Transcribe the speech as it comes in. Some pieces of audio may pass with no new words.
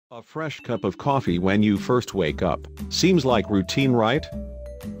A fresh cup of coffee when you first wake up. Seems like routine, right?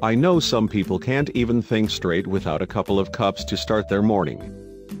 I know some people can't even think straight without a couple of cups to start their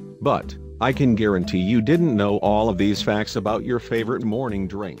morning. But I can guarantee you didn't know all of these facts about your favorite morning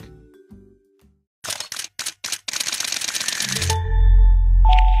drink.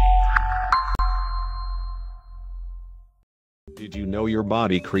 Did you know your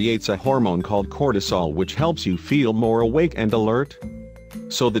body creates a hormone called cortisol which helps you feel more awake and alert?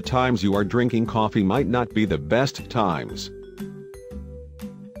 So the times you are drinking coffee might not be the best times.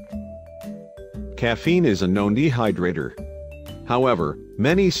 Caffeine is a known dehydrator. However,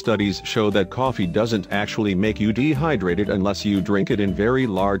 many studies show that coffee doesn't actually make you dehydrated unless you drink it in very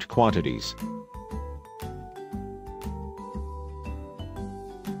large quantities.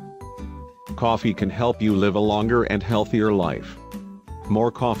 Coffee can help you live a longer and healthier life.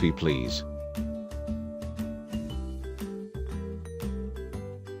 More coffee, please.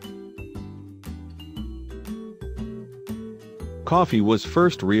 Coffee was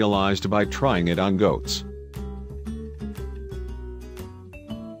first realized by trying it on goats.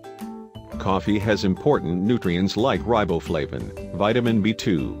 Coffee has important nutrients like riboflavin, vitamin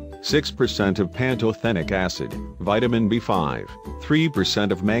B2, 6% of pantothenic acid, vitamin B5,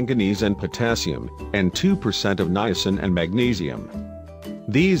 3% of manganese and potassium, and 2% of niacin and magnesium.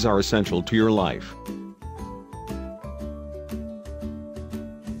 These are essential to your life.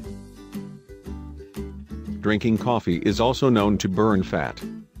 Drinking coffee is also known to burn fat.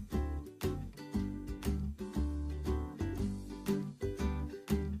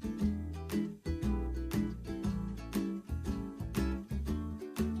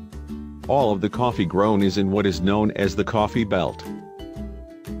 All of the coffee grown is in what is known as the coffee belt.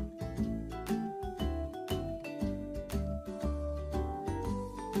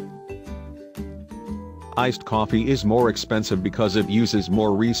 Iced coffee is more expensive because it uses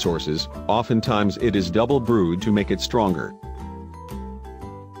more resources. Oftentimes it is double brewed to make it stronger.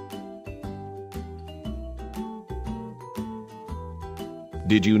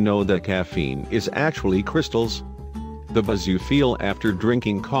 Did you know that caffeine is actually crystals? The buzz you feel after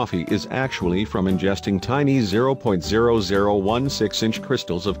drinking coffee is actually from ingesting tiny 0.0016-inch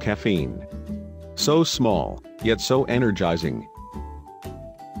crystals of caffeine. So small, yet so energizing.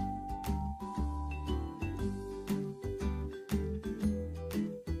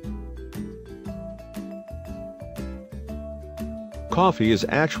 Coffee is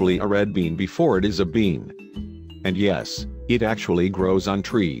actually a red bean before it is a bean. And yes, it actually grows on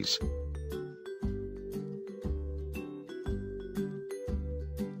trees.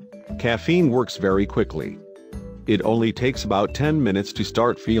 Caffeine works very quickly. It only takes about 10 minutes to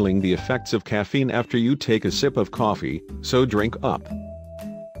start feeling the effects of caffeine after you take a sip of coffee, so drink up.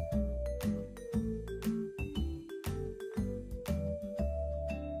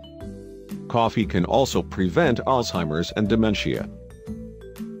 Coffee can also prevent Alzheimer's and dementia.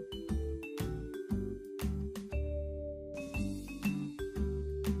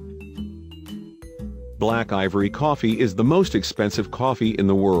 Black Ivory coffee is the most expensive coffee in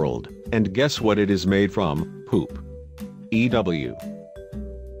the world, and guess what it is made from? Poop. EW.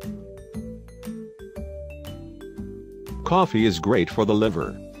 Coffee is great for the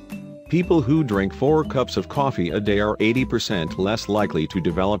liver. People who drink 4 cups of coffee a day are 80% less likely to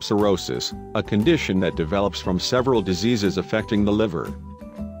develop cirrhosis, a condition that develops from several diseases affecting the liver.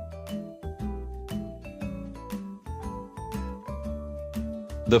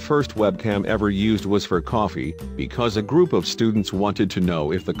 The first webcam ever used was for coffee, because a group of students wanted to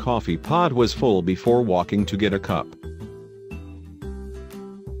know if the coffee pot was full before walking to get a cup.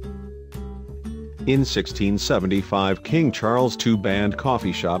 In 1675, King Charles II banned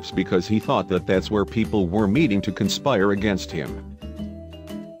coffee shops because he thought that that's where people were meeting to conspire against him.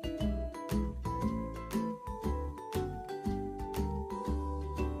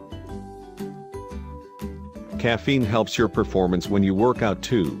 Caffeine helps your performance when you work out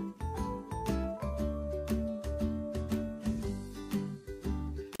too.